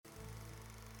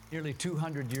Nearly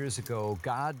 200 years ago,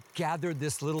 God gathered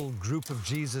this little group of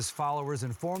Jesus followers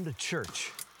and formed a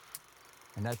church.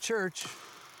 And that church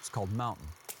is called Mountain.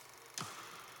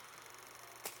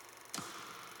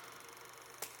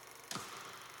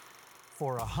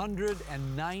 For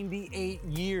 198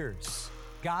 years,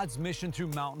 God's mission through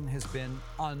Mountain has been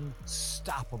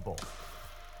unstoppable.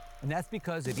 And that's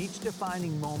because at each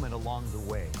defining moment along the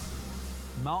way,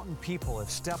 Mountain people have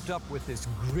stepped up with this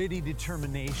gritty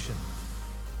determination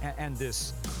and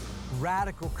this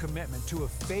radical commitment to a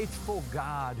faithful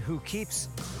God who keeps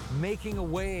making a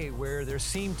way where there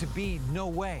seemed to be no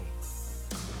way.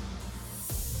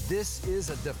 This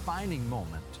is a defining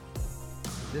moment.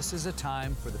 This is a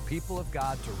time for the people of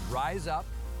God to rise up.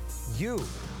 You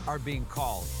are being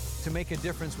called to make a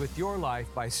difference with your life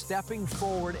by stepping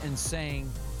forward and saying,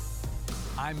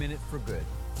 I'm in it for good.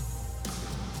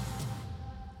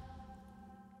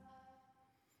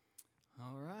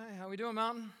 All right, how we doing,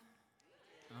 Mountain?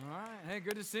 All right, hey,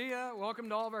 good to see you. Welcome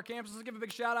to all of our campuses. Let's give a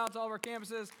big shout out to all of our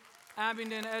campuses: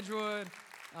 Abingdon, Edgewood,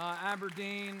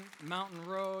 Aberdeen, Mountain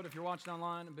Road. If you're watching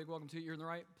online, a big welcome to you. You're in the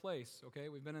right place, okay?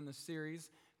 We've been in this series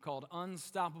called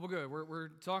Unstoppable Good. We're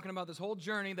talking about this whole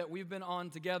journey that we've been on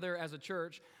together as a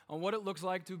church on what it looks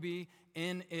like to be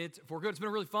in it for good. It's been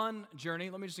a really fun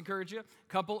journey. Let me just encourage you. A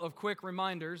couple of quick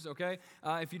reminders, okay?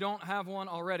 If you don't have one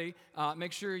already,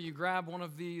 make sure you grab one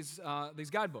of these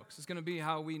guidebooks. It's going to be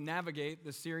how we navigate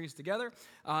this series together.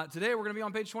 Today, we're going to be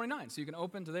on page 29, so you can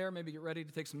open to there, maybe get ready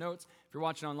to take some notes. If you're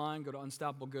watching online, go to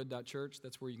unstoppablegood.church.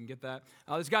 That's where you can get that.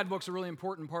 This guidebook's a really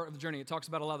important part of the journey. It talks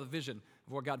about a lot of the vision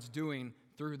of what God's doing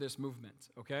through this movement,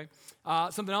 okay?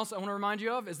 Something else I want to remind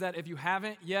you of is that if you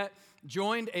haven't yet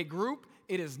joined a group,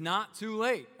 it is not too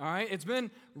late, all right? It's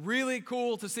been really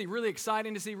cool to see, really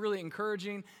exciting to see, really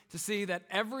encouraging to see that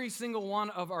every single one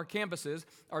of our campuses,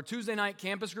 our Tuesday night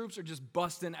campus groups are just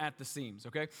busting at the seams,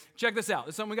 okay? Check this out.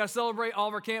 It's something we got to celebrate. All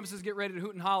of our campuses, get ready to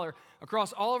hoot and holler.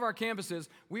 Across all of our campuses,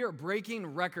 we are breaking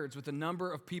records with the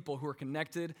number of people who are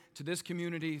connected to this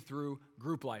community through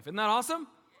group life. Isn't that awesome?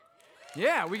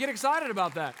 Yeah, we get excited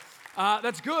about that.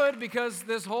 That's good because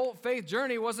this whole faith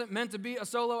journey wasn't meant to be a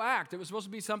solo act. It was supposed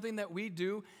to be something that we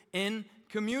do in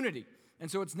community.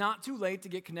 And so it's not too late to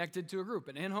get connected to a group.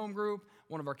 An in-home group,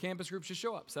 one of our campus groups should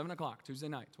show up, 7 o'clock, Tuesday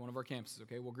night, to one of our campuses,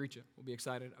 okay? We'll greet you. We'll be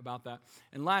excited about that.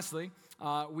 And lastly,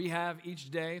 we have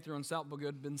each day through Unstoppable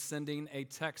Good been sending a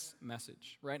text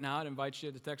message. Right now, I'd invite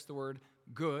you to text the word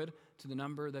good to the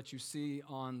number that you see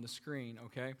on the screen,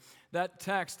 okay? That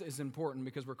text is important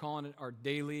because we're calling it our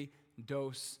daily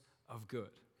dose of good.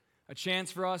 A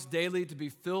chance for us daily to be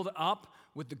filled up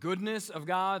with the goodness of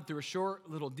God through a short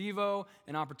little devo,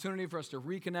 an opportunity for us to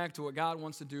reconnect to what God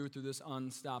wants to do through this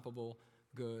unstoppable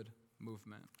good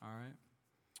movement, all right?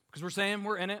 Because we're saying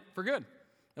we're in it for good.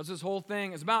 That's what this whole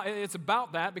thing is about. It's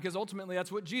about that because ultimately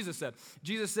that's what Jesus said.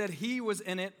 Jesus said he was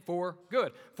in it for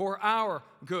good, for our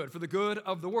good, for the good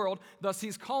of the world. Thus,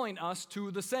 he's calling us to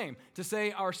the same, to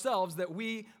say ourselves that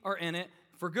we are in it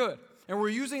for good. And we're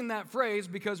using that phrase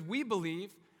because we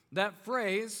believe that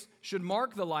phrase should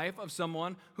mark the life of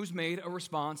someone who's made a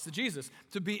response to Jesus,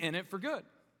 to be in it for good.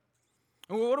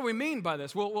 And what do we mean by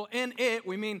this? Well, in it,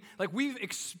 we mean like we've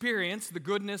experienced the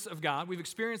goodness of God. We've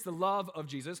experienced the love of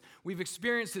Jesus. We've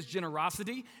experienced his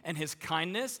generosity and his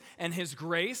kindness and his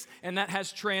grace, and that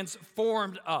has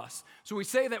transformed us. So we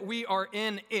say that we are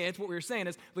in it. What we're saying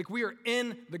is like we are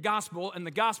in the gospel, and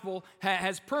the gospel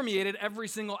has permeated every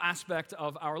single aspect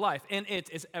of our life. And it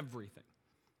is everything.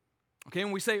 Okay,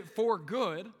 when we say for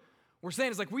good, we're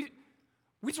saying it's like we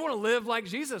just want to live like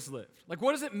Jesus lived. Like,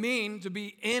 what does it mean to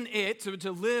be in it,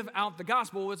 to live out the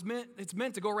gospel? It's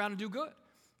meant to go around and do good,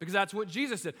 because that's what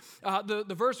Jesus did.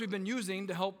 The verse we've been using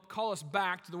to help call us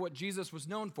back to what Jesus was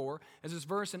known for is this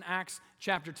verse in Acts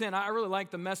chapter 10. I really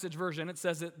like the Message version. It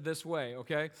says it this way,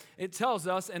 okay? It tells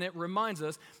us and it reminds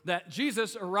us that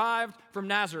Jesus arrived from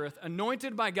Nazareth,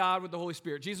 anointed by God with the Holy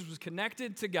Spirit. Jesus was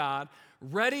connected to God,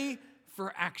 ready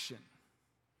for action.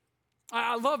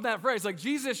 I love that phrase. Like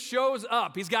Jesus shows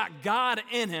up. He's got God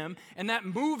in him, and that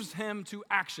moves him to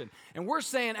action. And we're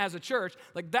saying as a church,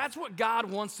 like that's what God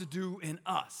wants to do in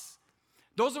us.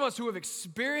 Those of us who have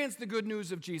experienced the good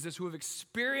news of Jesus, who have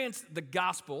experienced the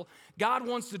gospel, God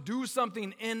wants to do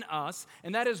something in us,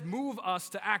 and that is move us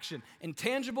to action in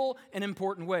tangible and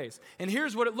important ways. And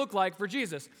here's what it looked like for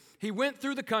Jesus. He went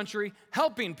through the country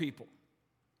helping people.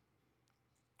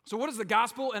 So what does the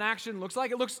gospel in action look like?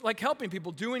 It looks like helping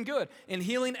people, doing good, and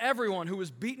healing everyone who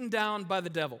was beaten down by the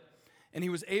devil. And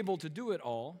he was able to do it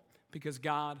all because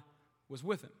God was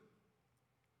with him.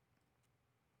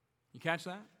 You catch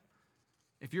that?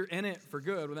 If you're in it for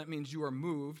good, well, that means you are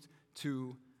moved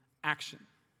to action.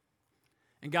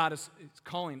 And God is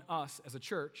calling us as a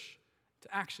church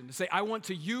to action, to say, I want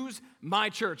to use my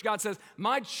church. God says,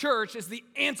 my church is the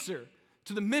answer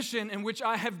to the mission in which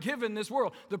I have given this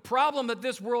world. The problem that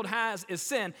this world has is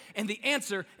sin, and the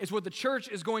answer is what the church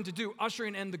is going to do,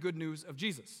 ushering in the good news of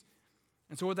Jesus.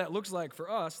 And so what that looks like for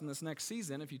us in this next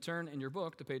season, if you turn in your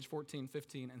book to page 14,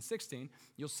 15, and 16,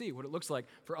 you'll see what it looks like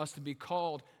for us to be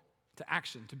called to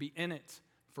action, to be in it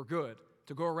for good,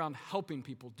 to go around helping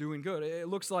people, doing good. It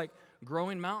looks like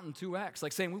growing Mountain 2X,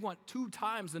 like saying we want 2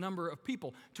 times the number of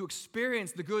people to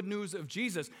experience the good news of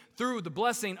Jesus through the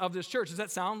blessing of this church. Does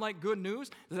that sound like good news?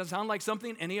 Does that sound like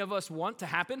something any of us want to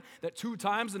happen, that 2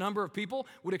 times the number of people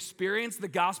would experience the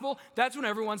gospel? That's when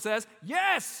everyone says,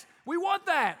 yes, we want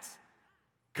that.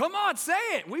 Come on, say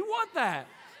it. We want that.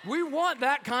 We want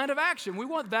that kind of action. We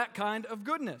want that kind of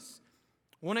goodness.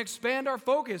 We want to expand our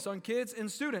focus on kids and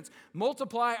students,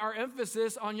 multiply our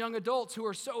emphasis on young adults who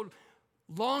are so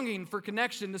longing for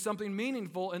connection to something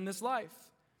meaningful in this life.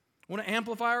 We want to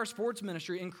amplify our sports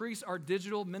ministry, increase our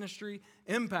digital ministry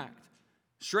impact,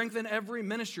 strengthen every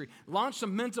ministry, launch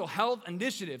some mental health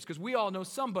initiatives, because we all know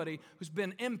somebody who's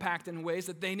been impacted in ways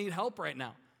that they need help right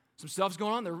now. Some stuff's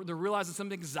going on. They're realizing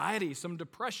some anxiety, some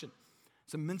depression,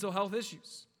 some mental health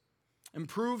issues.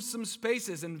 Improve some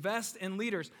spaces, invest in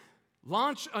leaders.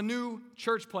 Launch a new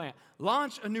church plant.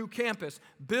 Launch a new campus.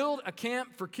 Build a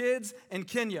camp for kids in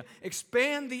Kenya.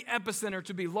 Expand the epicenter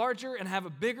to be larger and have a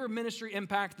bigger ministry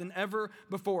impact than ever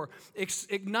before.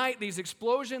 Ignite these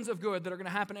explosions of good that are going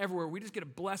to happen everywhere. We just get to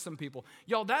bless some people.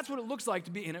 Y'all, that's what it looks like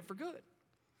to be in it for good.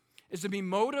 Is to be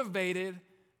motivated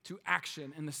to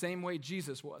action in the same way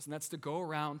Jesus was, and that's to go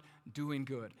around doing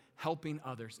good, helping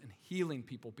others, and healing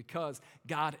people. Because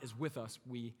God is with us,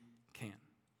 we can.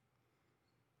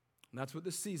 And that's what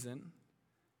this season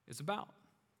is about.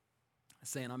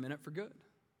 Saying I'm in it for good.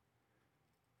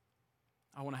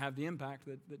 I want to have the impact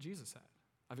that Jesus had.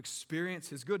 I've experienced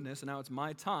his goodness, and now it's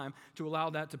my time to allow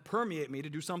that to permeate me, to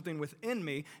do something within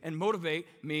me, and motivate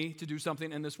me to do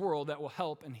something in this world that will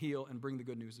help and heal and bring the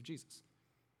good news of Jesus.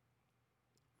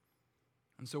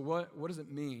 And so what does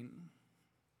it mean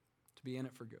to be in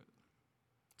it for good?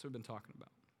 That's what we've been talking about.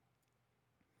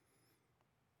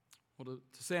 Well,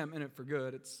 to say I'm in it for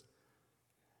good, it's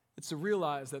to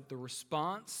realize that the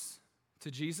response to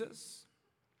Jesus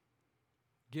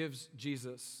gives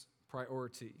Jesus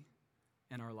priority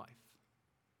in our life.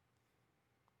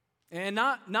 And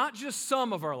not just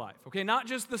some of our life, okay? Not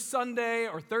just the Sunday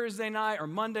or Thursday night or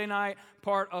Monday night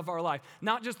part of our life.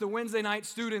 Not just the Wednesday night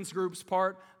students groups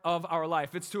part of our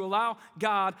life. It's to allow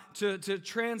God to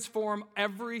transform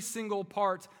every single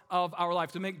part of our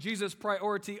life, to make Jesus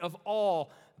priority of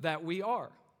all that we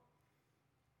are.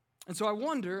 And so I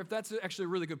wonder if that's actually a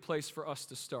really good place for us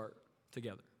to start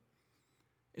together,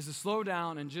 is to slow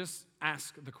down and just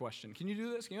ask the question. Can you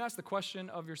do this? Can you ask the question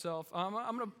of yourself? I'm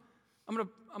going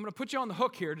to put you on the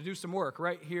hook here to do some work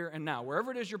right here and now.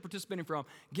 Wherever it is you're participating from,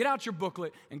 get out your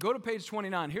booklet and go to page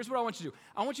 29. Here's what I want you to do.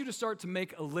 I want you to start to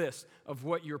make a list of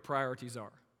what your priorities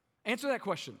are. Answer that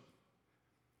question.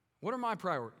 What are my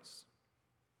priorities?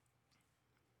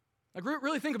 Like,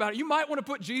 really think about it. You might want to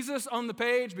put Jesus on the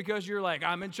page because you're like,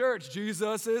 I'm in church.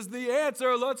 Jesus is the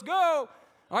answer. Let's go.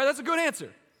 All right, that's a good answer.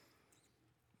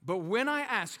 But when I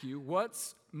ask you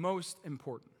what's most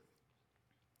important,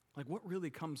 like what really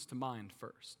comes to mind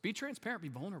first? Be transparent, be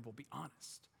vulnerable, be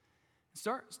honest.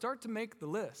 Start to make the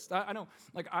list. I know,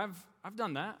 like I've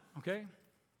done that, okay?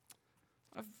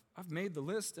 I've made the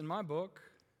list in my book.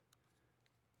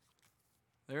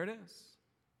 There it is.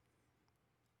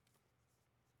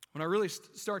 When I really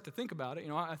start to think about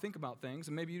it, I think about things,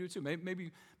 and maybe you do too.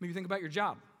 Maybe you think about your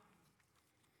job.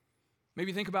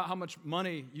 Maybe think about how much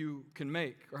money you can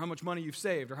make, or how much money you've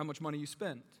saved, or how much money you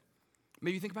spent.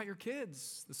 Maybe you think about your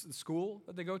kids, the school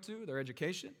that they go to, their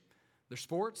education, their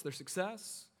sports, their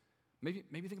success. Maybe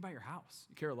think about your house.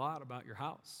 You care a lot about your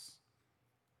house.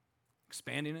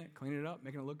 Expanding it, cleaning it up,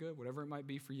 making it look good, whatever it might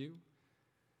be for you.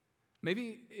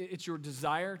 Maybe it's your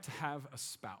desire to have a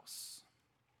spouse.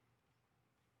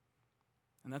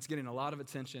 And that's getting a lot of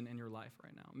attention in your life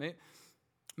right now.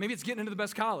 Maybe it's getting into the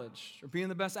best college or being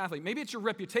the best athlete. Maybe it's your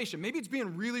reputation. Maybe it's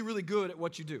being really, really good at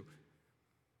what you do.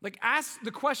 Like, ask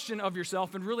the question of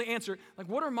yourself and really answer, like,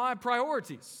 what are my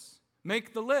priorities?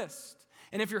 Make the list.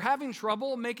 And if you're having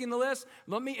trouble making the list,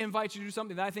 let me invite you to do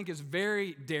something that I think is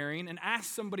very daring and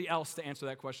ask somebody else to answer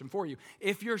that question for you.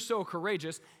 If you're so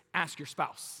courageous, ask your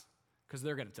spouse, because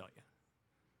they're going to tell you.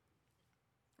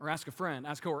 Or ask a friend,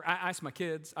 ask a coworker. I asked my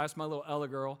kids, I asked my little Ella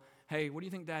girl, hey, what do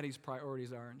you think Daddy's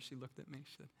priorities are? And she looked at me,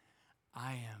 she said,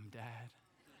 I am Dad.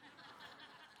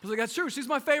 I was like, that's true, she's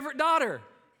my favorite daughter.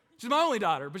 She's my only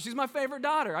daughter, but she's my favorite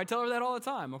daughter. I tell her that all the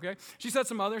time, okay? She said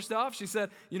some other stuff. She said,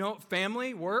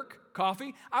 family, work,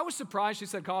 coffee. I was surprised she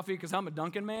said coffee because I'm a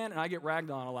Dunkin' man, and I get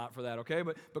ragged on a lot for that, okay?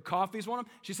 But coffee's one of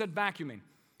them. She said vacuuming.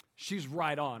 She's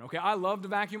right on, okay? I love to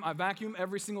vacuum. I vacuum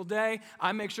every single day.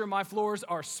 I make sure my floors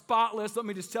are spotless. Let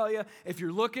me just tell you, if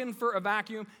you're looking for a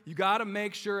vacuum, you got to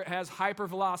make sure it has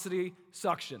hypervelocity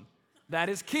suction. That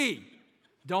is key.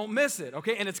 Don't miss it,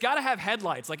 okay? And it's got to have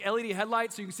headlights, like LED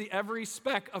headlights, so you can see every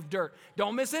speck of dirt.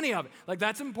 Don't miss any of it. Like,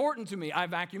 that's important to me. I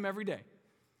vacuum every day.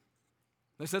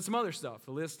 They said some other stuff.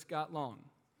 The list got long.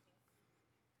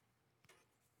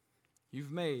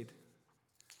 You've made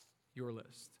your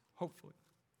list, hopefully,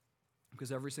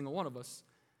 because every single one of us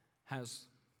has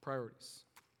priorities.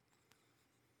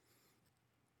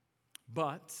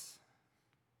 But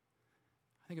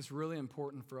I think it's really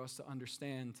important for us to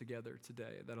understand together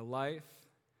today that a life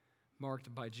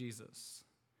marked by Jesus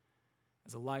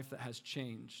is a life that has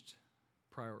changed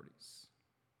priorities.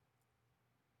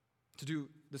 To do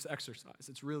this exercise,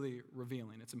 it's really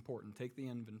revealing. It's important. Take the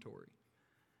inventory.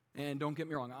 And don't get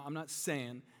me wrong, I'm not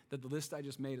saying that the list I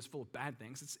just made is full of bad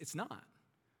things. It's not.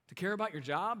 To care about your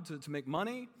job, to make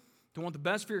money, to want the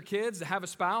best for your kids, to have a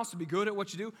spouse, to be good at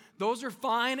what you do, those are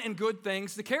fine and good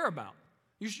things to care about.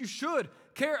 You should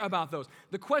care about those.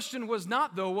 The question was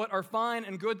not, though, what are fine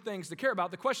and good things to care about.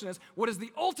 The question is, what is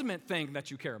the ultimate thing that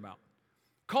you care about?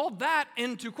 Call that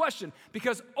into question,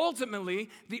 because ultimately,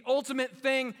 the ultimate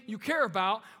thing you care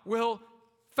about will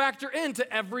factor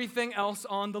into everything else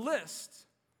on the list.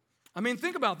 I mean,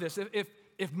 think about this.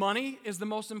 If money is the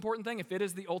most important thing, if it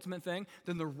is the ultimate thing,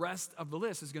 then the rest of the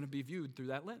list is going to be viewed through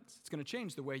that lens. It's going to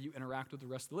change the way you interact with the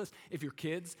rest of the list. If your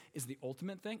kids is the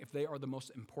ultimate thing, if they are the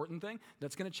most important thing,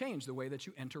 that's going to change the way that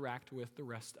you interact with the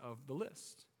rest of the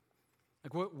list.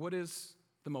 Like, what is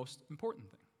the most important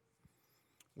thing?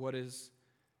 What is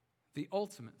the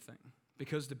ultimate thing?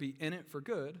 Because to be in it for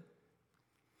good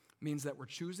means that we're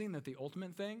choosing that the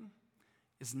ultimate thing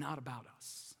is not about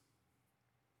us.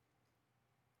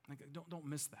 Like, don't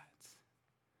miss that.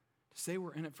 To say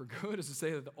we're in it for good is to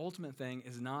say that the ultimate thing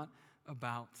is not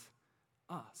about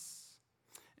us.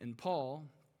 And Paul,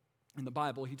 in the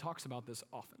Bible, he talks about this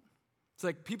often. It's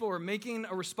like people are making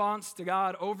a response to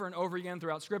God over and over again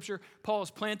throughout Scripture. Paul is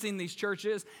planting these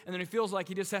churches, and then he feels like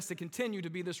he just has to continue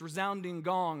to be this resounding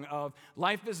gong of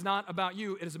life is not about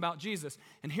you, it is about Jesus.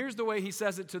 And here's the way he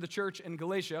says it to the church in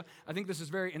Galatia. I think this is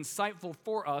very insightful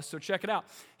for us, so check it out.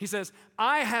 He says,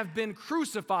 I have been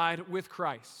crucified with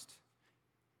Christ.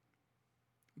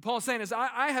 Paul's saying is,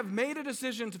 I have made a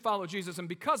decision to follow Jesus, and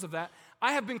because of that,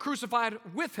 I have been crucified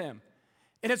with him.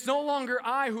 And it's no longer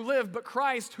I who live, but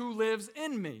Christ who lives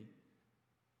in me.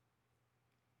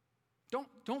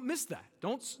 Don't miss that.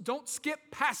 Don't skip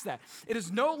past that. It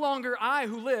is no longer I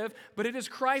who live, but it is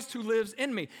Christ who lives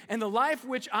in me. And the life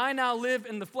which I now live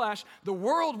in the flesh, the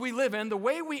world we live in, the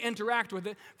way we interact with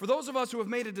it, for those of us who have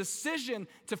made a decision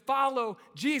to follow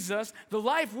Jesus, the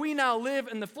life we now live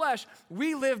in the flesh,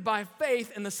 we live by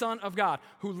faith in the Son of God,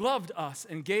 who loved us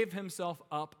and gave himself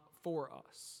up for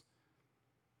us.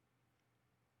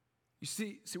 You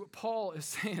see what Paul is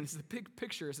saying is the big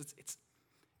picture is it's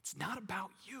not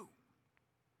about you.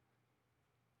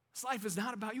 This life is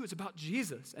not about you. It's about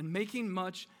Jesus and making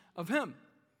much of him.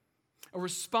 A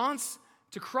response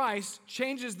to Christ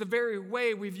changes the very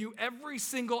way we view every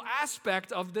single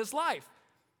aspect of this life.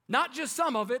 Not just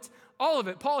some of it, all of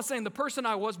it. Paul is saying the person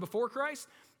I was before Christ,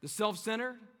 the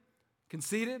self-centered,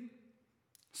 conceited,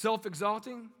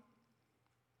 self-exalting,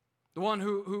 the one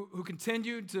who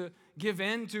continued to give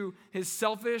in to his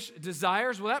selfish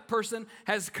desires, well, that person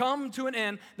has come to an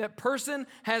end. That person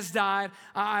has died.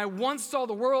 I once saw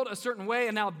the world a certain way,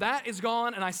 and now that is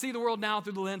gone, and I see the world now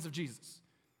through the lens of Jesus.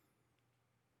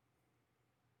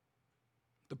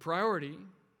 The priority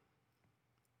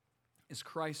is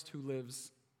Christ who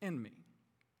lives in me.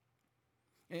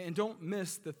 And don't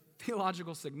miss the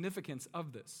theological significance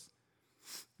of this.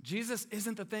 Jesus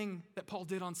isn't the thing that Paul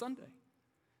did on Sunday.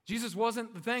 Jesus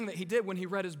wasn't the thing that he did when he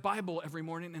read his Bible every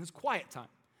morning in his quiet time.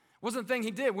 It wasn't the thing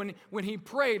he did when he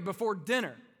prayed before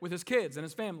dinner with his kids and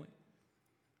his family.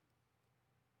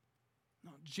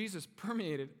 No, Jesus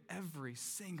permeated every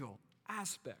single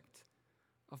aspect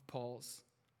of Paul's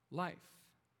life.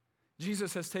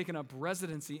 Jesus has taken up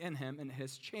residency in him and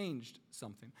has changed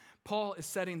something. Paul is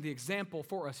setting the example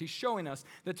for us. He's showing us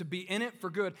that to be in it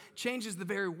for good changes the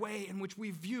very way in which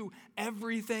we view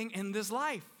everything in this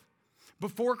life.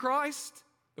 Before Christ,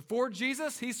 before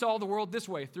Jesus, he saw the world this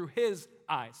way, through his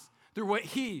eyes, through what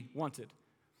he wanted.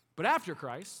 But after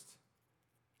Christ,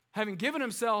 having given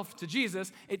himself to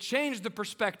Jesus, it changed the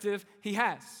perspective he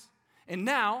has. And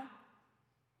now,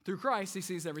 Through Christ, he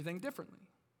sees everything differently.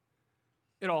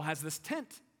 It all has this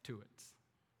tint to it.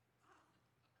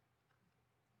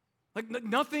 Like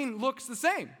nothing looks the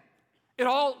same. It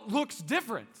all looks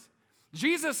different.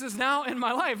 Jesus is now in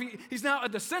my life. He's now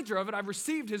at the center of it. I've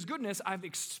received his goodness. I've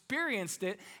experienced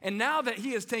it. And now that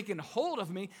he has taken hold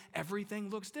of me, everything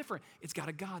looks different. It's got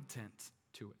a God tint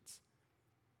to it.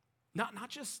 Not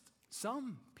just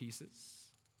some pieces.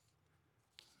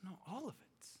 No, all of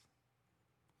it.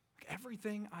 Like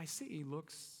everything I see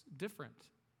looks different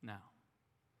now.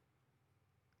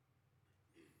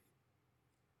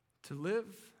 To live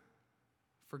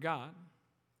for God,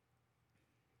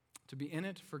 to be in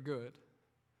it for good,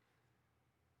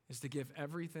 is to give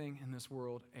everything in this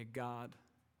world a God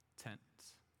tent.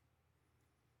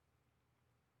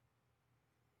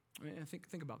 I mean,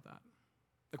 think about that.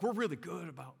 Like, we're really good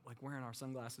about like wearing our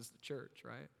sunglasses to church,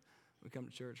 right? We come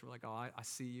to church, we're like, oh, I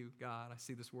see you, God. I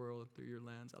see this world through your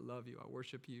lens. I love you. I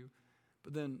worship you.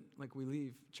 But then, like, we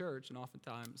leave church, and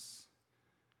oftentimes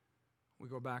we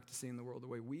go back to seeing the world the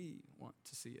way we want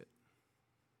to see it.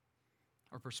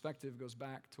 Our perspective goes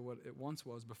back to what it once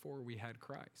was before we had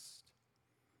Christ.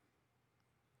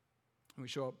 And we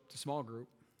show up to small group,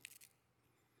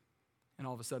 and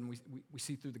all of a sudden we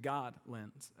see through the God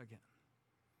lens again.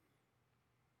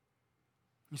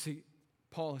 You see,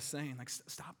 Paul is saying, like,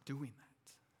 stop doing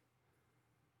that.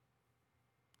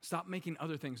 Stop making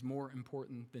other things more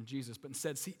important than Jesus, but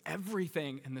instead see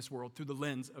everything in this world through the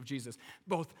lens of Jesus,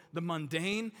 both the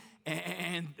mundane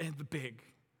and the big,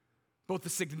 both the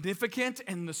significant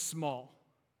and the small.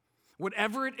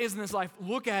 Whatever it is in this life,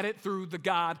 look at it through the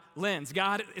God lens.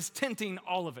 God is tinting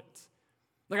all of it.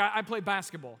 Like, I play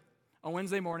basketball on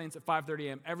Wednesday mornings at 5:30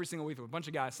 a.m. every single week with a bunch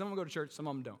of guys. Some of them go to church, some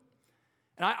of them don't.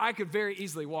 And I could very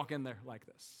easily walk in there like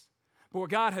this. But what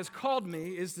God has called me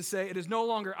is to say, it is no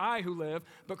longer I who live,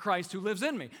 but Christ who lives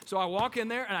in me. So I walk in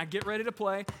there and I get ready to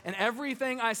play, and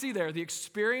everything I see there, the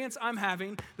experience I'm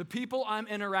having, the people I'm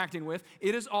interacting with,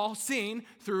 it is all seen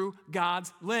through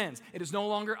God's lens. It is no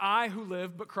longer I who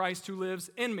live, but Christ who lives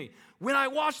in me. When I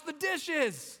wash the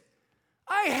dishes,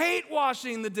 I hate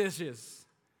washing the dishes,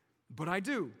 but I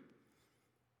do.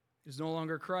 It is no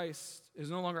longer Christ. It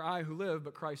is no longer I who live,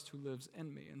 but Christ who lives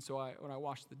in me. And so when I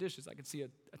wash the dishes, I can see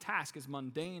a task as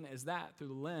mundane as that through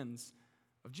the lens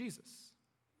of Jesus,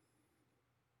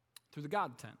 through the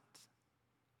God tent.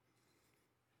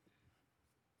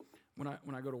 When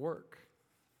I go to work,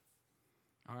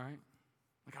 all right,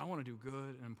 like I want to do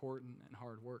good and important and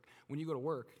hard work. When you go to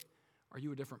work, are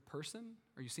you a different person?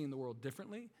 Are you seeing the world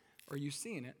differently? Or are you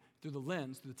seeing it through the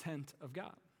lens, through the tent of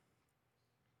God?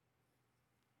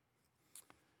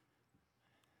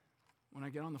 When I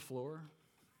get on the floor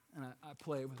and I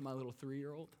play with my little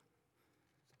 3-year-old,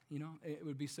 you know, it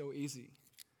would be so easy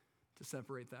to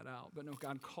separate that out. But no,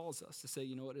 God calls us to say,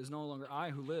 you know, it is no longer I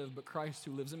who live, but Christ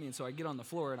who lives in me. And so I get on the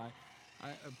floor and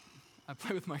I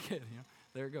play with my kid, you know.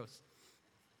 There it goes.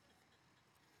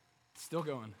 Still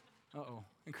going. Uh-oh,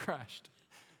 it crashed.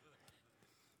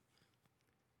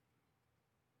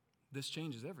 This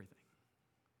changes everything.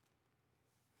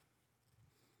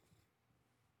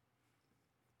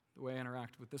 The way I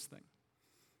interact with this thing.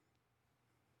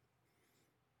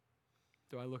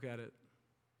 Do I look at it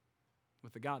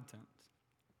with the God tent?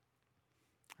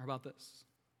 Or about this?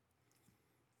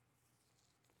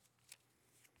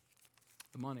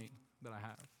 The money that I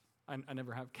have. I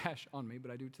never have cash on me, but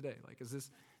I do today. Like,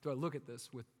 do I look at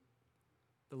this with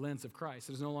the lens of Christ?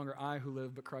 It is no longer I who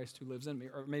live, but Christ who lives in me.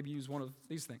 Or maybe use one of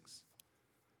these things.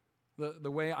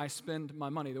 The way I spend my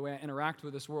money, the way I interact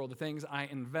with this world, the things I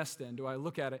invest in, do I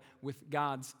look at it with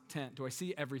God's tent? Do I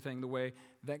see everything the way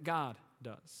that God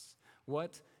does?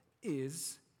 What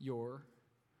is your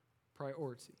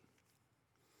priority?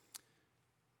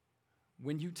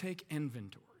 When you take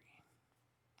inventory,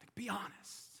 like, be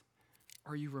honest.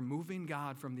 Are you removing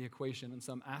God from the equation in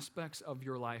some aspects of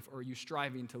your life, or are you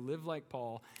striving to live like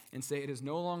Paul and say, it is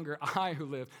no longer I who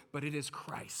live, but it is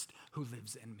Christ who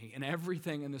lives in me, and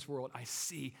everything in this world I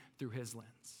see through his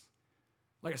lens?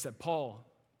 Like I said, Paul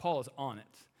is on it.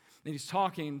 And he's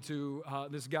talking to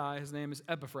this guy. His name is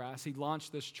Epaphras. He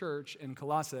launched this church in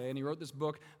Colossae, and he wrote this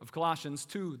book of Colossians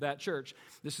to that church.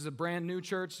 This is a brand new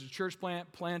church. It's a church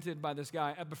planted by this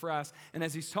guy, Epaphras. And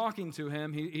as he's talking to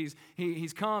him, he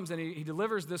comes and he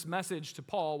delivers this message to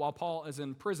Paul while Paul is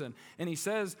in prison. And he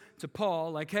says to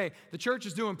Paul, like, hey, the church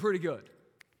is doing pretty good.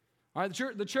 All right,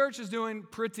 the church is doing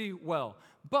pretty well.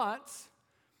 But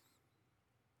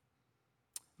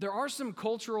there are some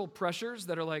cultural pressures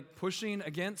that are like pushing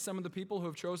against some of the people who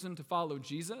have chosen to follow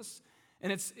Jesus,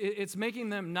 and it's making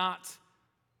them not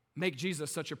make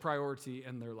Jesus such a priority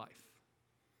in their life.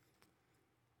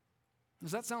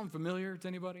 Does that sound familiar to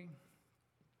anybody?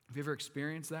 Have you ever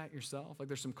experienced that yourself? Like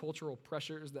there's some cultural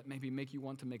pressures that maybe make you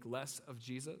want to make less of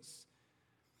Jesus.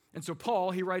 And so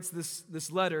Paul, he writes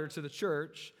this letter to the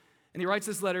church, and he writes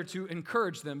this letter to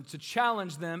encourage them, to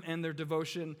challenge them in their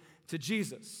devotion to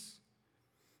Jesus.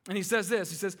 And he says this,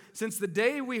 he says, since the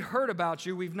day we heard about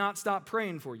you, we've not stopped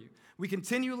praying for you. We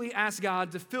continually ask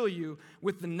God to fill you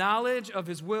with the knowledge of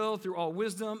his will through all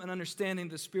wisdom and understanding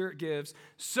the Spirit gives,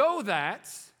 so that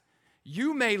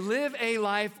you may live a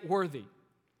life worthy.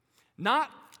 Not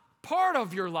part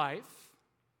of your life,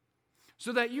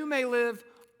 so that you may live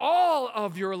all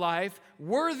of your life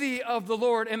worthy of the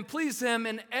Lord and please him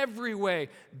in every way,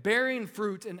 bearing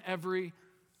fruit in every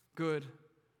good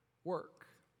work.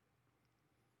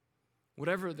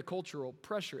 Whatever the cultural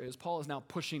pressure is, Paul is now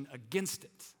pushing against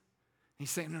it. He's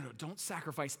saying, no, don't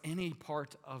sacrifice any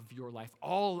part of your life.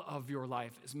 All of your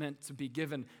life is meant to be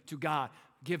given to God.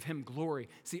 Give him glory.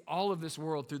 See all of this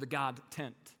world through the God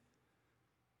tent.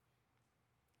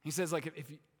 He says, like,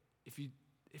 if you're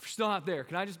still not there,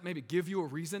 can I just maybe give you a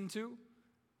reason to?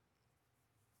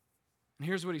 And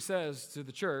here's what he says to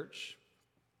the church.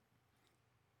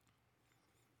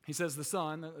 He says the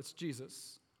Son, that's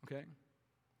Jesus, okay?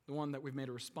 The one that we've made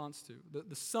a response to.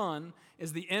 The Son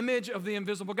is the image of the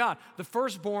invisible God, the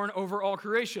firstborn over all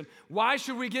creation. Why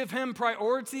should we give him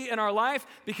priority in our life?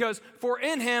 Because for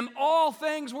in him all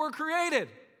things were created.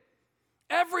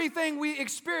 Everything we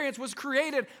experience was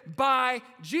created by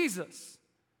Jesus.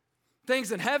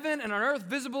 Things in heaven and on earth,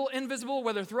 visible, invisible,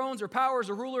 whether thrones or powers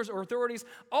or rulers or authorities,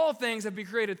 all things have been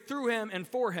created through him and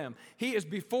for him. He is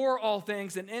before all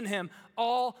things, and in him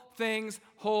all things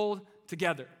hold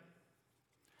together.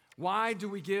 Why do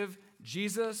we give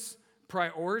Jesus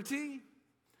priority?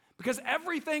 Because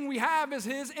everything we have is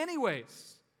his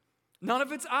anyways. None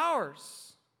of it's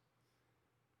ours.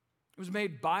 It was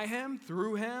made by him,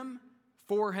 through him,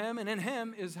 for him, and in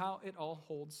him is how it all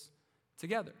holds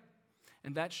together.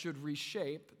 And that should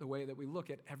reshape the way that we look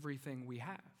at everything we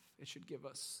have. It should give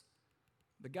us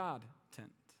the God tent.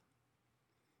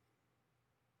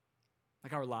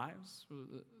 Like our lives,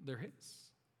 they're his.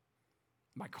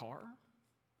 My car,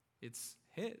 it's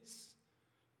his.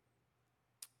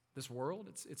 This world,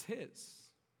 it's his.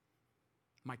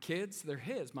 My kids, they're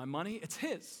his. My money, it's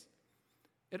his.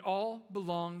 It all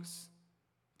belongs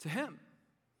to him.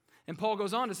 And Paul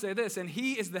goes on to say this, and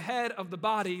he is the head of the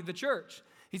body, the church.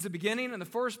 He's the beginning and the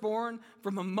firstborn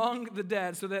from among the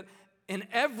dead, so that in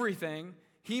everything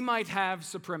he might have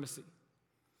supremacy.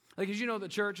 Like, as you know, the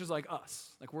church is like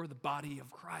us. Like, we're the body of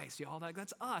Christ. Y'all,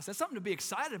 that's us. That's something to be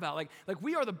excited about. Like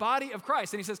we are the body of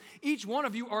Christ. And he says, each one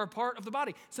of you are a part of the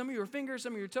body. Some of you are fingers,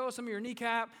 some of your toes, some of your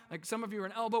kneecap, like some of you are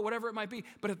an elbow, whatever it might be.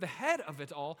 But at the head of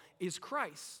it all is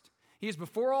Christ. He is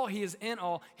before all. He is in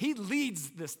all. He leads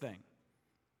this thing.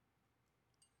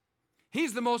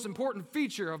 He's the most important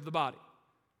feature of the body.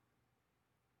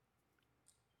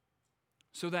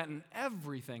 So that in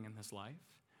everything in this life,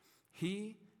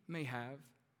 he may have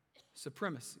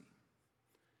supremacy.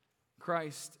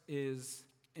 Christ is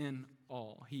in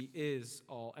all. He is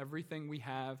all. Everything we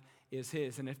have is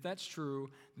his. And if that's true,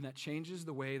 then that changes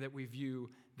the way that we view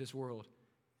this world.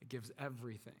 It gives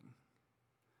everything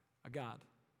a God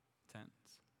tent.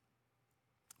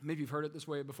 Maybe you've heard it this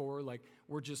way before, like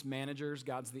we're just managers,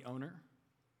 God's the owner.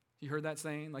 You heard that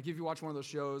saying? Like if you watch one of those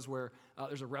shows where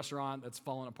there's a restaurant that's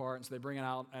falling apart, and so they bring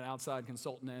out an outside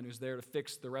consultant in who's there to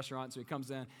fix the restaurant. So he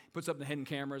comes in, puts up the hidden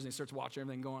cameras, and he starts watching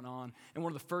everything going on. And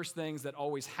one of the first things that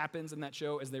always happens in that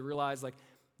show is they realize like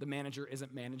the manager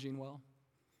isn't managing well.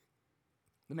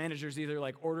 The manager's either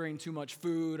like ordering too much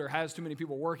food or has too many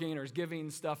people working or is giving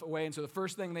stuff away. And so the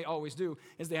first thing they always do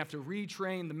is they have to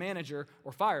retrain the manager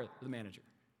or fire the manager.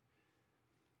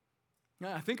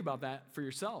 Now, think about that for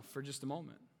yourself for just a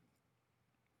moment.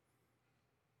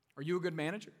 Are you a good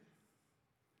manager?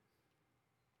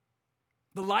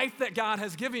 The life that God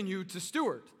has given you to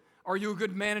steward, are you a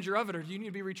good manager of it, or do you need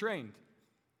to be retrained?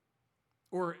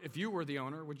 Or if you were the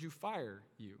owner, would you fire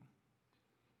you?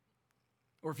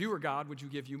 Or if you were God, would you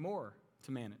give you more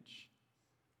to manage?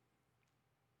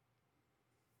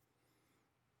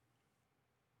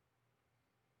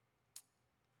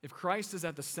 If Christ is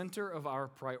at the center of our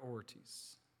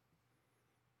priorities,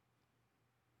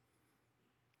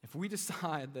 if we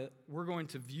decide that we're going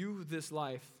to view this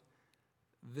life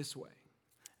this way,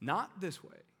 not this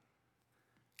way,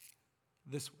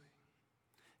 this way,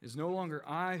 it is no longer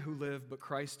I who live, but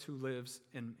Christ who lives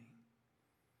in me.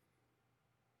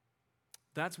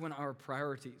 That's when our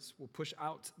priorities will push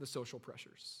out the social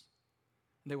pressures.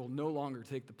 They will no longer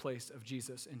take the place of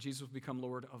Jesus, and Jesus will become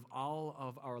Lord of all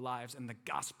of our lives, and the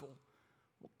gospel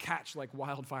will catch like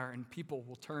wildfire and people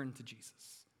will turn to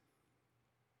Jesus.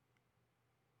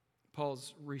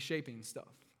 Paul's reshaping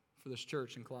stuff for this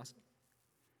church in Colossae.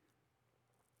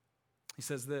 He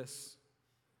says this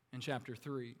in chapter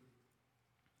 3.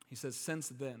 He says, since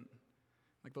then,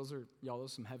 like those are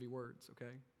some heavy words,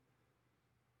 okay?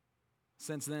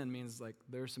 Since then means like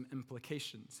there's some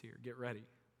implications here. Get ready.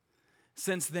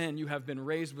 Since then you have been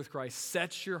raised with Christ.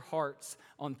 Set your hearts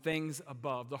on things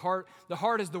above. The heart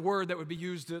is the word that would be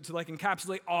used to like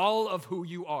encapsulate all of who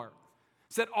you are.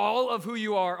 Set all of who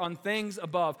you are on things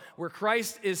above, where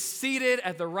Christ is seated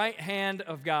at the right hand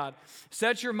of God.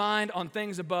 Set your mind on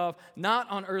things above, not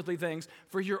on earthly things.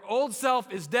 For your old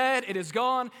self is dead, it is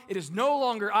gone. It is no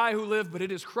longer I who live, but it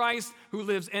is Christ who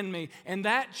lives in me. And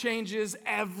that changes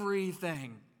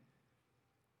everything.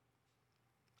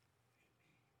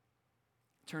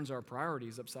 Turns our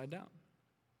priorities upside down.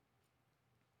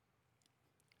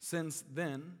 Since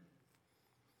then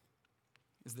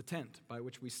is the tent by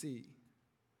which we see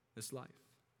this life.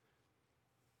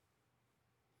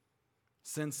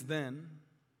 Since then,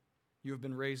 you have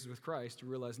been raised with Christ. You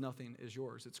realize nothing is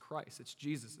yours. It's Christ. It's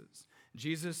Jesus's.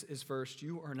 Jesus is first.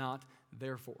 You are not.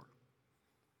 Therefore,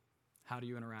 how do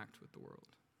you interact with the world?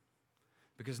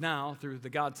 Because now, through the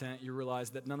God tent, you realize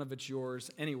that none of it's yours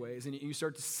anyways, and you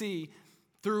start to see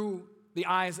through the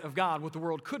eyes of God what the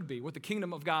world could be, what the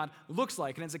kingdom of God looks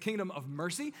like. And it's a kingdom of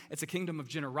mercy. It's a kingdom of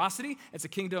generosity. It's a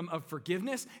kingdom of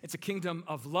forgiveness. It's a kingdom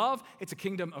of love. It's a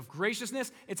kingdom of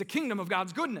graciousness. It's a kingdom of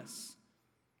God's goodness.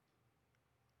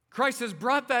 Christ has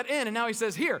brought that in, and now he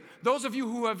says, here, those of you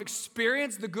who have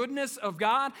experienced the goodness of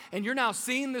God, and you're now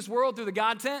seeing this world through the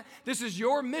God tent, this is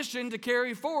your mission to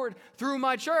carry forward through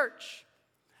my church.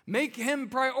 Make him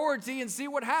priority and see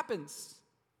what happens.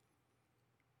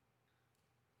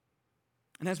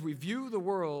 And as we view the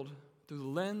world through the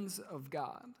lens of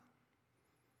God,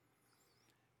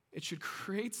 it should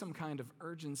create some kind of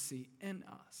urgency in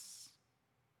us.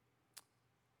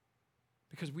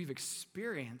 Because we've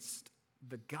experienced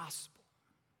the gospel,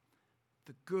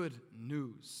 the good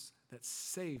news that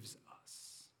saves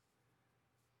us.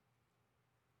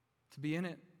 To be in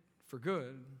it for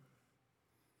good,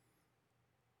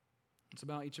 it's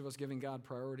about each of us giving God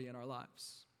priority in our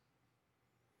lives.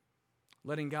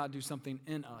 Letting God do something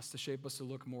in us to shape us to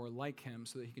look more like him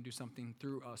so that he can do something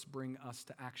through us, bring us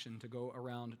to action, to go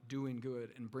around doing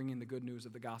good and bringing the good news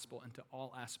of the gospel into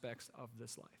all aspects of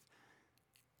this life.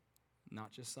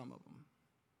 Not just some of them.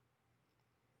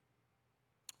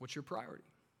 What's your priority?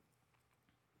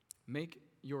 Make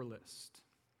your list.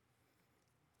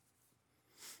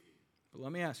 But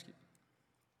let me ask you,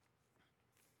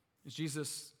 is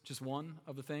Jesus just one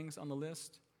of the things on the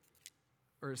list?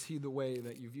 Or is he the way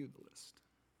that you view the list?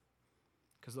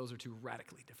 Because those are two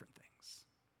radically different things.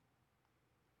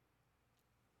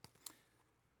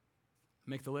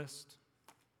 Make the list.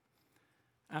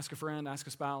 Ask a friend, ask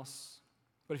a spouse.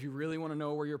 But if you really want to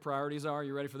know where your priorities are,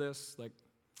 you ready for this? Like,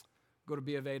 go to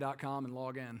bofa.com and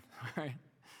log in, all right?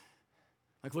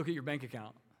 Like, look at your bank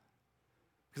account.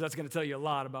 Because that's going to tell you a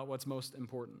lot about what's most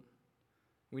important.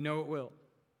 We know it will.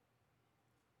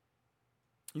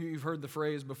 You've heard the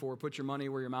phrase before, put your money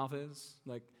where your mouth is.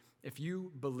 Like, if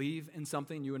you believe in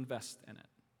something, you invest in it,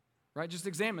 right? Just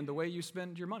examine the way you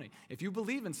spend your money. If you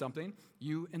believe in something,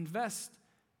 you invest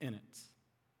in it.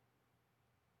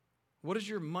 What does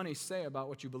your money say about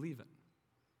what you believe in?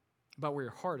 About where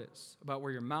your heart is, about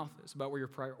where your mouth is, about where your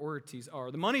priorities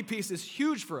are. The money piece is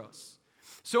huge for us.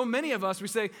 So many of us, we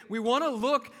say, we want to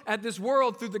look at this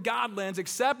world through the God lens,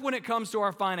 except when it comes to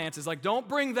our finances. Like, don't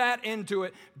bring that into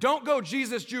it. Don't go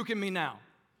Jesus juking me now.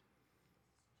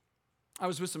 I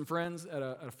was with some friends at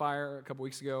a fire a couple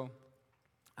weeks ago.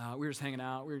 We were just hanging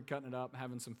out. We were cutting it up,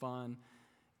 having some fun.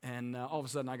 And all of a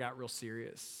sudden, I got real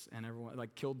serious. And everyone,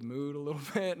 like, killed the mood a little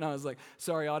bit. And I was like,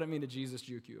 sorry, I didn't mean to Jesus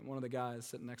juke you. And one of the guys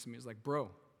sitting next to me was like, bro,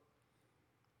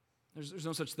 there's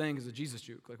no such thing as a Jesus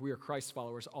juke. Like, we are Christ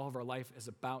followers. All of our life is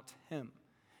about him.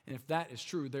 And if that is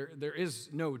true, there is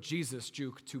no Jesus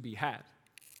juke to be had.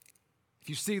 If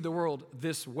you see the world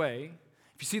this way,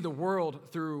 if you see the world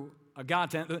through a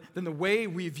God tent, then the way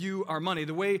we view our money,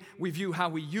 the way we view how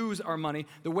we use our money,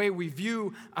 the way we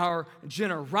view our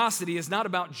generosity is not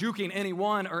about juking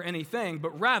anyone or anything,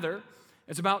 but rather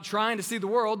it's about trying to see the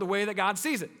world the way that God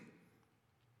sees it.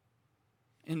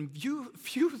 And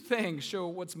few things show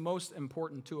what's most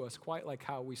important to us quite like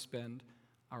how we spend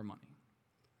our money.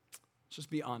 Let's just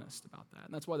be honest about that.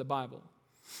 And that's why the Bible,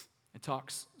 it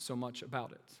talks so much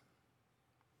about it.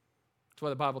 That's why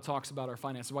the Bible talks about our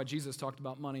finances, why Jesus talked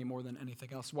about money more than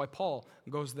anything else, why Paul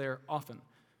goes there often.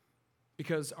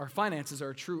 Because our finances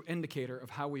are a true indicator of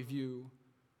how we view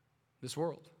this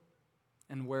world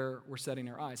and where we're setting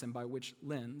our eyes and by which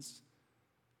lens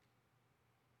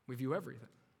we view everything.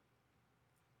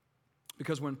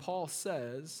 Because when Paul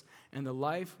says, "And the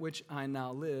life which I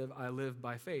now live, I live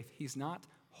by faith," he's not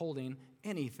holding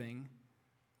anything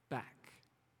back.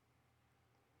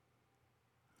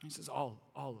 He says, all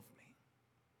of me,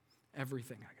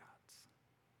 everything I got.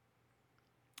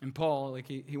 And Paul,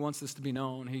 he wants this to be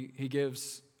known. He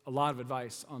gives a lot of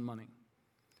advice on money.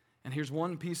 And here's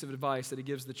one piece of advice that he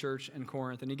gives the church in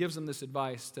Corinth. And he gives them this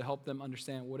advice to help them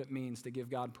understand what it means to give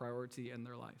God priority in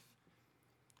their life.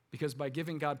 Because by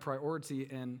giving God priority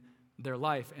in their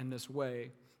life in this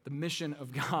way, the mission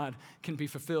of God can be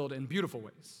fulfilled in beautiful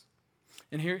ways.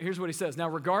 And here's what he says. Now,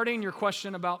 regarding your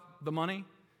question about the money,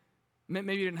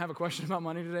 maybe you didn't have a question about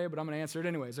money today, but I'm going to answer it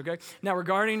anyways, okay? Now,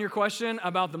 regarding your question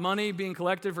about the money being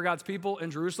collected for God's people in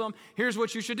Jerusalem, here's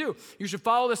what you should do. You should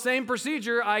follow the same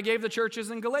procedure I gave the churches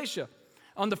in Galatia.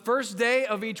 On the first day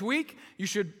of each week, you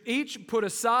should each put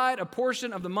aside a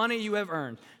portion of the money you have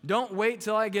earned. Don't wait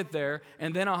till I get there,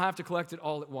 and then I'll have to collect it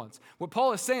all at once. What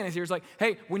Paul is saying is here is like,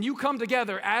 hey, when you come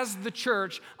together as the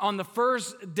church on the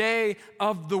first day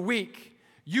of the week,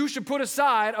 you should put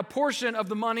aside a portion of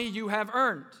the money you have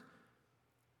earned.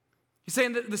 He's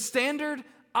saying that the standard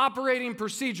operating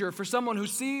procedure for someone who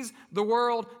sees the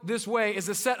world this way is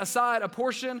to set aside a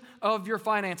portion of your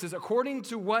finances according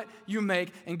to what you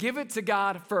make and give it to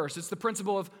God first. It's the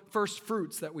principle of first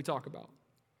fruits that we talk about.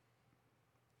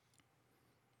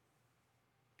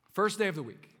 First day of the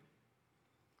week.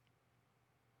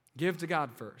 Give to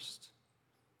God first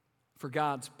for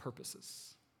God's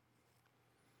purposes.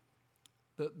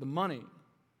 The money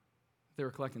they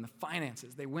were collecting, the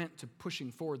finances, they went to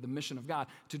pushing forward the mission of God,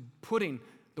 to putting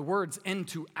the words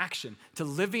into action, to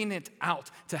living it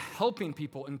out, to helping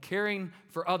people and caring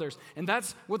for others. And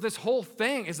that's what this whole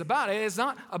thing is about. It is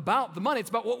not about the money. It's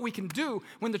about what we can do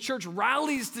when the church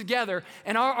rallies together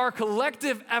and our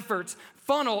collective efforts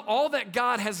funnel all that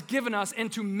God has given us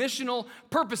into missional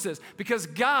purposes, because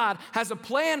God has a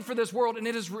plan for this world, and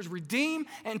it is to redeem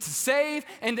and to save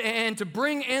and to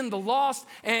bring in the lost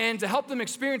and to help them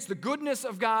experience the goodness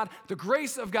of God, the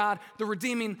grace of God, the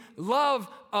redeeming love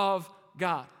of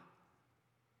God.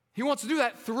 He wants to do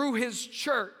that through his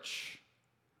church.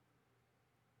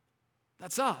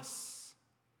 That's us.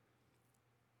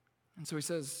 And so he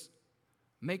says,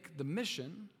 make the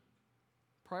mission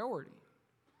priority.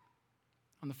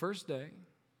 On the first day,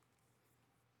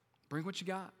 bring what you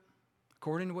got,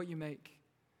 according to what you make,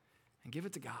 and give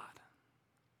it to God.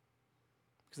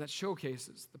 Because that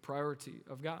showcases the priority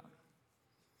of God.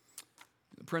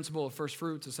 The principle of first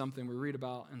fruits is something we read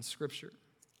about in Scripture.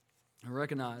 And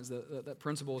recognize that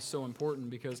principle is so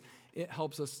important because it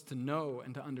helps us to know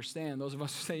and to understand. Those of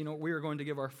us who say, we are going to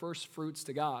give our first fruits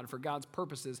to God for God's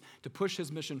purposes, to push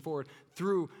his mission forward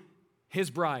through his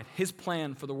bride, his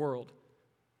plan for the world,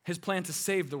 his plan to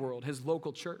save the world, his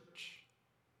local church.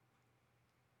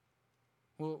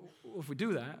 Well, if we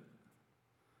do that,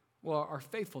 our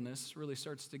faithfulness really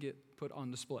starts to get put on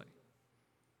display.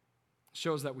 It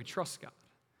shows that we trust God,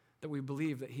 that we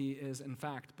believe that he is, in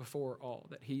fact, before all,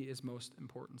 that he is most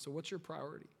important. So what's your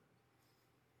priority?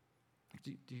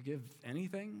 Do you give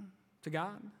anything to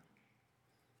God? Do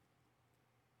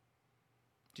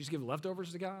you just give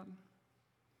leftovers to God?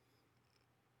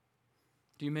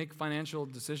 Do you make financial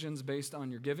decisions based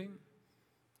on your giving,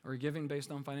 or are you giving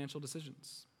based on financial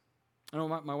decisions? I know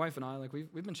my wife and I,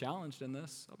 we've been challenged in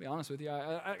this. I'll be honest with you.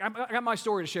 I got my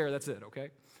story to share, that's it, okay?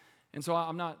 And so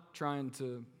I'm not trying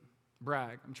to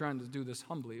brag. I'm trying to do this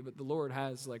humbly, but the Lord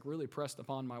has really pressed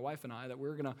upon my wife and I that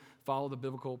we're going to follow the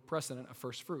biblical precedent of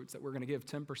first fruits, that we're going to give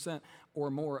 10%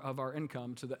 or more of our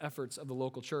income to the efforts of the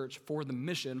local church for the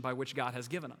mission by which God has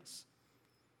given us.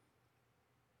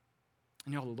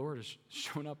 And the Lord has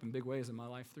shown up in big ways in my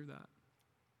life through that.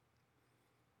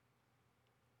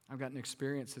 I've gotten to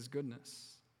experience his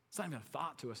goodness. It's not even a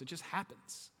thought to us. It just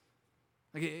happens.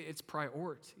 It's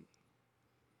priority.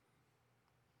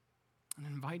 And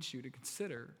invites you to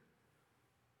consider,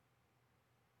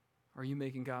 are you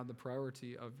making God the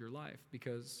priority of your life?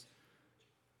 Because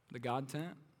the God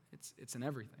tent, it's in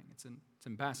everything. It's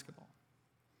in basketball.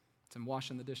 It's in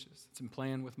washing the dishes. It's in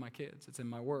playing with my kids. It's in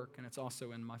my work, and it's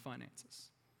also in my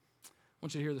finances. I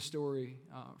want you to hear the story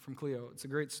from Cleo. It's a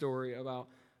great story about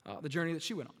the journey that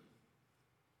she went on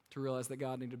to realize that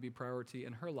God needed to be priority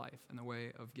in her life in the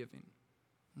way of giving.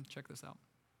 Check this out.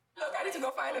 Look, I need to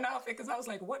go find an outfit because I was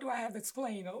like, what do I have to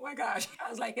explain? Oh my gosh. I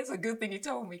was like, it's a good thing you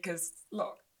told me because,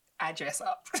 look, I dress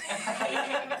up.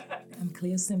 I'm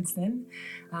Cleo Simpson.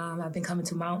 I've been coming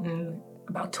to Mountain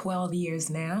about 12 years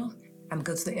now. I'm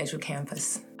good to the Edgewood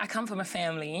campus. I come from a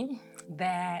family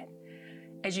that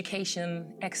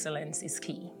education excellence is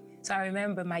key. So I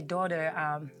remember my daughter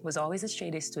was always a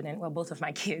straight A student, well, both of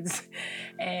my kids.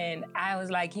 And I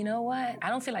was like, you know what? I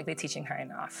don't feel like they're teaching her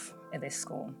enough at this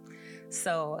school.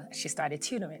 So she started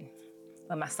tutoring.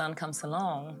 When my son comes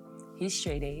along, he's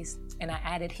straight A's, and I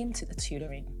added him to the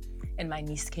tutoring. And my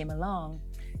niece came along,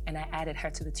 and I added her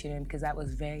to the tutoring because that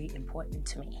was very important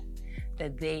to me,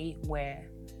 that they were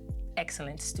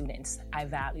excellent students. I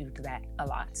valued that a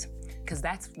lot because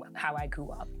that's how I grew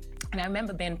up. And I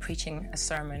remember Ben preaching a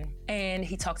sermon, and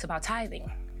he talked about tithing,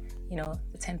 you know,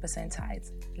 the 10%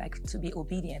 tithes, like to be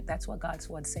obedient. That's what God's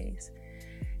word says.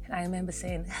 And I remember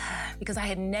saying, because I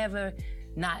had never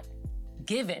not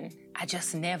given, I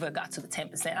just never got to the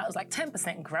 10%. I was like,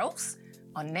 10% gross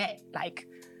or net? Like,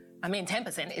 I mean,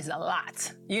 10% is a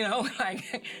lot, you know,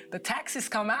 like the taxes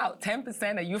come out,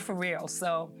 10%, are you for real?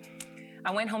 So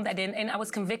I went home that day, and I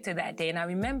was convicted that day. And I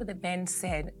remember that Ben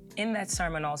said in that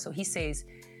sermon also, he says,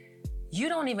 you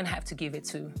don't even have to give it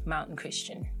to Mountain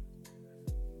Christian.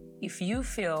 If you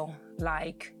feel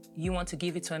like you want to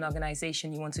give it to an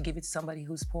organization, you want to give it to somebody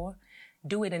who's poor,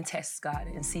 do it and test God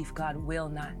and see if God will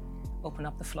not open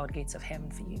up the floodgates of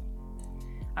heaven for you.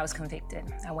 I was convicted.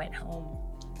 I went home,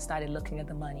 started looking at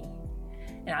the money,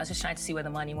 and I was just trying to see where the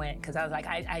money went because I was like,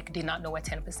 I did not know where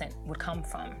 10% would come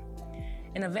from.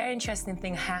 And a very interesting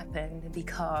thing happened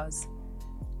because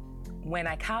when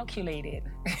I calculated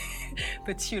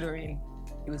the tutoring,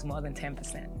 it was more than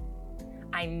 10%.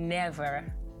 I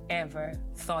never, ever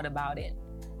thought about it.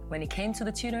 When it came to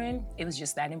the tutoring, it was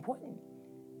just that important.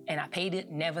 And I paid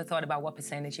it, never thought about what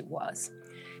percentage it was.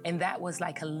 And that was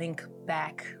like a link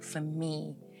back for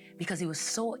me because it was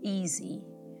so easy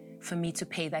for me to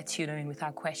pay that tutoring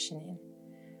without questioning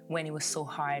when it was so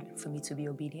hard for me to be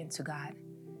obedient to God.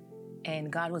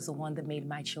 And God was the one that made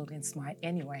my children smart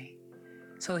anyway.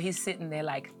 So he's sitting there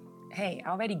like, hey, I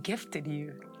already gifted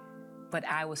you. But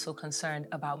I was so concerned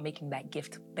about making that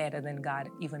gift better than God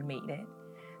even made it.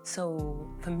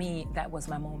 So for me, that was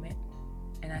my moment.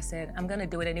 And I said, I'm gonna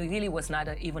do it. And it really was not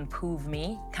a even prove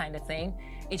me kind of thing.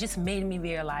 It just made me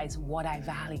realize what I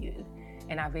valued.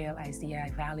 And I realized, yeah,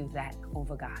 I value that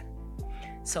over God.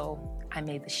 So I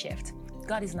made the shift.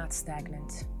 God is not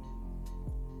stagnant.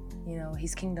 You know,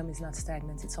 his kingdom is not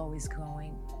stagnant, it's always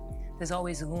growing. There's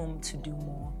always room to do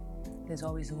more. There's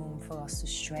always room for us to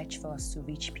stretch, for us to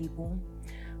reach people.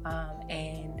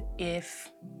 And if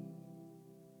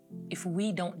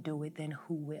we don't do it, then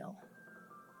who will?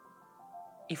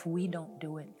 If we don't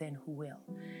do it, then who will?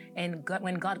 And God,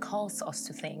 when God calls us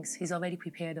to things, he's already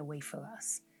prepared a way for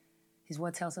us. His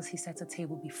word tells us he sets a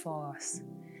table before us.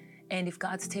 And if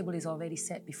God's table is already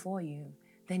set before you,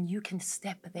 then you can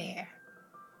step there.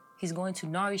 He's going to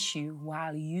nourish you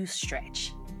while you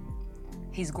stretch.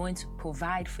 He's going to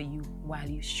provide for you while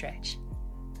you stretch.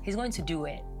 He's going to do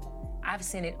it. I've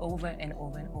seen it over and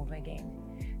over and over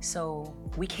again. So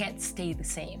we can't stay the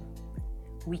same.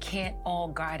 We can't all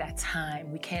guard our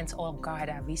time. We can't all guard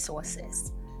our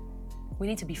resources. We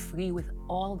need to be free with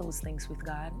all those things with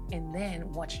God and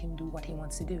then watch him do what he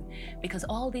wants to do. Because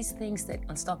all these things that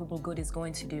Unstoppable Good is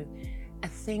going to do are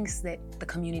things that the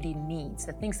community needs,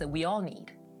 the things that we all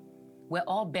need. We're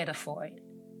all better for it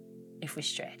if we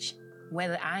stretch.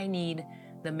 Whether I need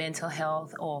the mental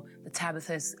health or the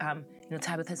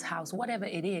Tabitha's house, whatever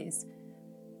it is,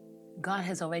 God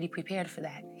has already prepared for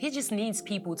that. He just needs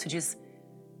people to just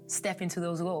step into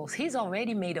those roles. He's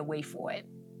already made a way for it.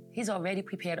 He's already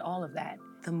prepared all of that.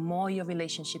 The more your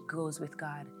relationship grows with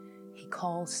God, he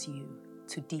calls you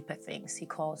to deeper things. He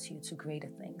calls you to greater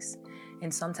things.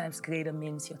 And sometimes greater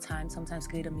means your time. Sometimes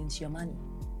greater means your money.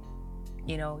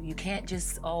 You know, you can't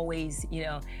just always,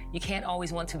 you can't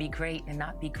always want to be great and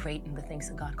not be great in the things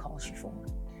that God calls you for.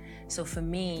 So for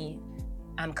me,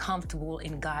 I'm comfortable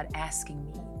in God asking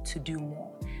me to do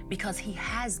more because he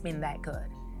has been that good.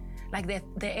 Like there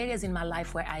are areas in my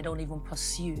life where I don't even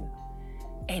pursue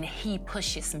and he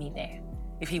pushes me there.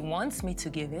 If he wants me to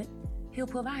give it, he'll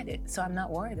provide it. So I'm not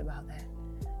worried about that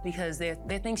because there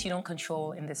are things you don't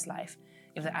control in this life.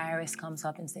 If the IRS comes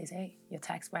up and says, hey, your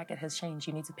tax bracket has changed,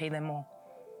 you need to pay them more.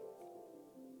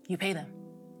 You pay them.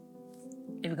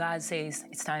 If God says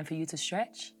it's time for you to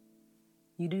stretch,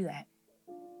 you do that.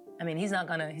 I mean, he's not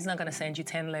gonna send you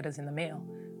 10 letters in the mail,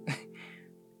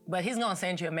 but he's gonna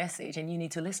send you a message and you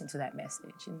need to listen to that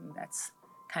message. And that's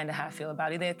kind of how I feel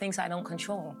about it. There are things I don't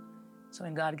control. So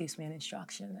when God gives me an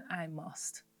instruction, I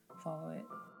must follow it.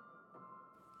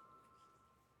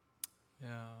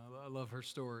 Yeah, I love her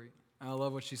story. I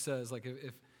love what she says. Like,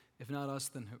 if not us,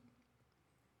 then who?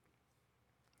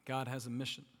 God has a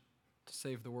mission to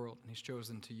save the world, and he's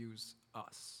chosen to use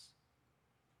us.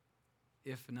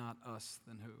 if not us,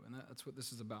 then who? And that's what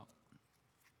this is about.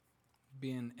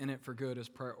 Being in it for good is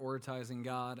prioritizing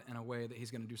God in a way that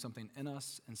he's going to do something in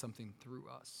us and something through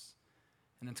us.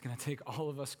 And it's going to take all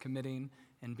of us committing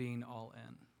and being all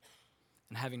in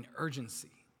and having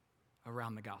urgency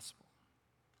around the gospel.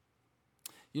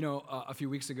 You know, a few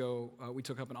weeks ago, we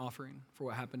took up an offering for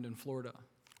what happened in Florida.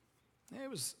 It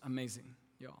was amazing,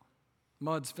 y'all.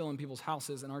 Mud's filling people's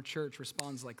houses, and our church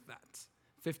responds like that.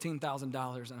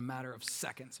 $15,000 in a matter of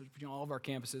seconds between all of our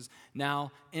campuses,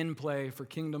 now in play for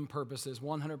kingdom purposes,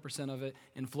 100% of it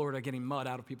in Florida, getting mud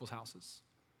out of people's houses.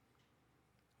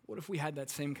 What if we had that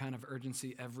same kind of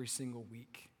urgency every single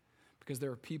week? Because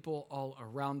there are people all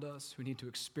around us who need to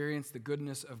experience the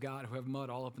goodness of God, who have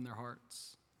mud all up in their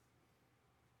hearts.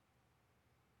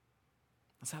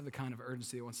 Let's have the kind of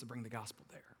urgency that wants to bring the gospel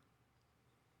there.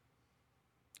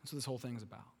 That's what this whole thing is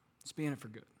about. Let's be in it for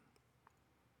good.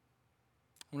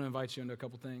 I want to invite you into a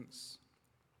couple things.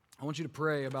 I want you to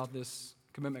pray about this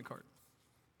commitment card.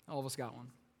 All of us got one.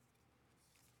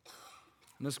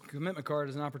 And this commitment card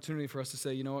is an opportunity for us to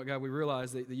say, you know what, God, we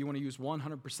realize that you want to use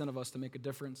 100% of us to make a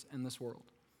difference in this world.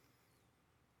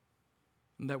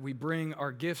 And that we bring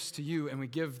our gifts to you and we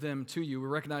give them to you. We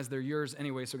recognize they're yours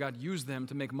anyway, so God, use them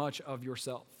to make much of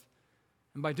yourself.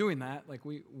 And by doing that,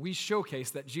 we showcase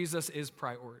that Jesus is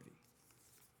priority.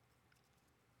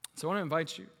 So I want to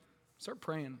invite you, start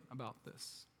praying about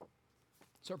this.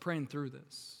 Start praying through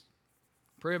this.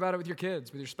 Pray about it with your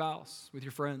kids, with your spouse, with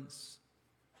your friends.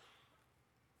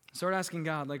 Start asking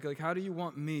God, how do you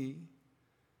want me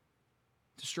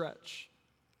to stretch?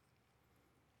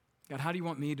 God, how do you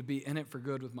want me to be in it for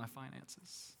good with my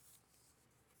finances?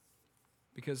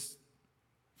 Because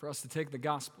for us to take the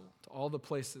gospel to all the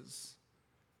places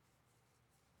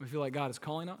we feel like God is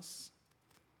calling us,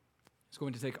 it's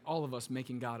going to take all of us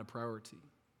making God a priority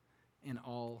in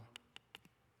all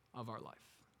of our life.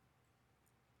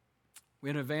 We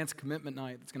have an advanced commitment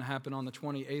night that's going to happen on the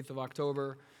 28th of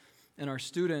October, and our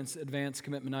students' advanced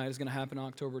commitment night is going to happen on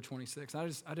October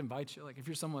 26th. I'd invite you, if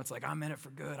you're someone that's like, I'm in it for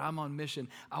good, I'm on mission,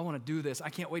 I want to do this. I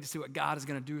can't wait to see what God is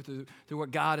going to do through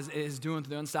what God is doing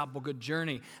through the Unstoppable Good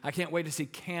Journey. I can't wait to see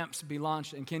camps be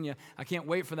launched in Kenya. I can't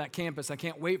wait for that campus. I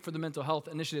can't wait for the mental health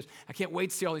initiatives. I can't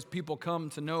wait to see all these people come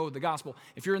to know the gospel.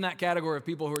 If you're in that category of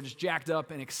people who are just jacked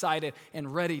up and excited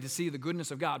and ready to see the goodness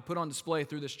of God put on display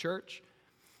through this church,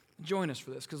 join us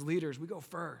for this, because leaders, we go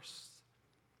first.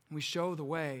 We show the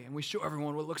way, and we show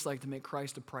everyone what it looks like to make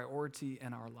Christ a priority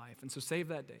in our life. And so save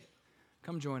that date.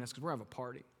 Come join us, because we're going to have a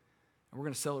party. And we're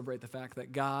going to celebrate the fact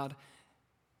that God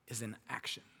is in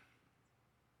action.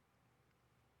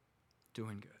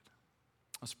 Doing good.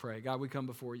 Let's pray. God, we come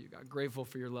before you. God, grateful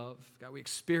for your love. God, we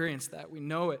experience that. We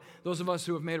know it. Those of us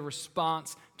who have made a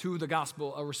response to the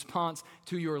gospel, a response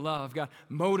to your love, God,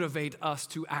 motivate us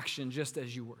to action just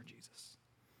as you were, Jesus.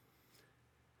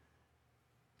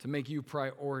 To make you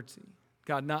priority.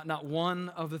 God, not one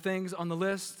of the things on the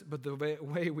list, but the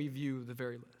way we view the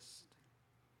very list.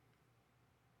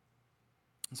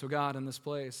 And so God, in this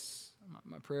place,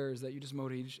 my prayer is that you just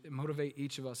motivate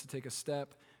each of us to take a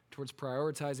step towards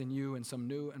prioritizing you in some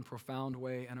new and profound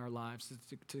way in our lives,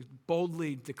 to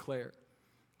boldly declare,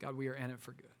 God, we are in it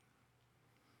for good.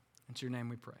 In your name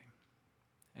we pray.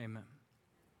 Amen.